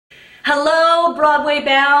Hello, Broadway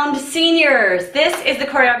Bound seniors. This is the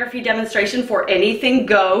choreography demonstration for Anything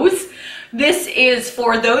Goes. This is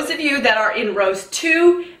for those of you that are in rows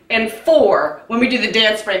 2 and 4 when we do the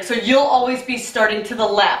dance break. So you'll always be starting to the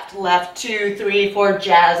left. Left, 2, 3, 4,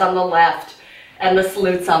 jazz on the left, and the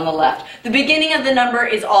salutes on the left. The beginning of the number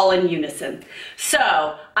is all in unison.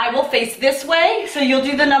 So I will face this way, so you'll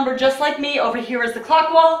do the number just like me. Over here is the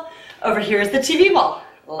clock wall, over here is the TV wall.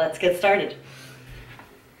 Let's get started.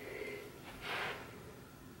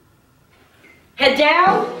 Head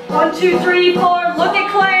down, 1, 2, 3, 4, look at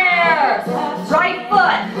Claire. Right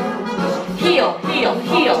foot, heel, heel,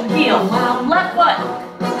 heel, heel. Left foot,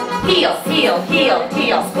 heel, heel, heel,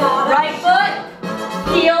 heel. Right foot,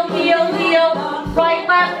 heel, heel, heel. Right,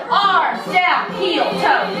 left, arms down, heel,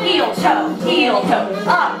 toe, heel, toe, heel, toe.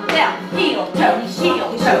 Up, down, heel, toe,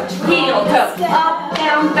 heel, toe, heel, toe. Up,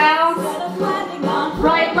 down, bounce.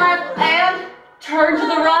 Right, left, and turn to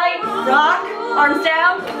the right, rock, arms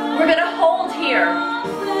down. We're gonna hold here.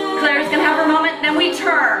 Claire's gonna have her moment, then we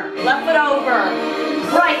turn. Left foot over,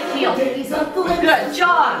 right heel. Good,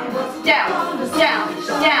 jog, down, down,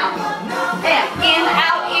 down. And in,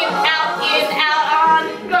 out, on,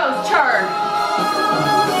 goes, turn.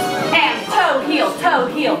 And toe, heel, toe,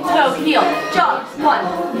 heel, toe, heel. Jog, 1.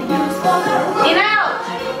 In, out,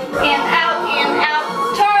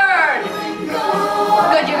 turn.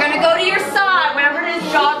 Good, you're gonna go to your side, whatever it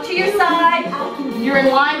is, jog to your side. You're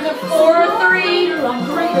in lines of 4 or 3.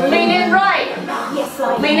 Lean in right.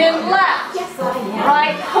 Lean in left.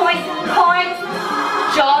 Right, point, point.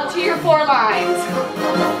 Jog to your 4 lines.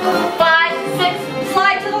 5, 6,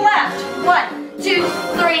 slide to the left. 1, 2,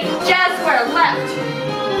 3, jazz square left.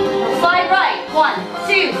 Slide right. 1,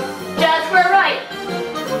 2, jazz square right.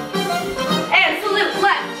 And salute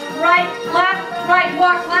left, right,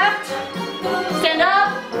 walk left. Stand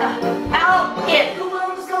up, out, in.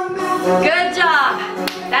 Good job.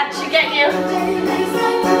 That should get you,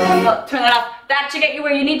 oh, turn that off. That should get you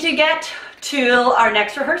where you need to get to our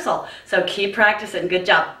next rehearsal. So keep practicing. Good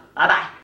job. Bye-bye.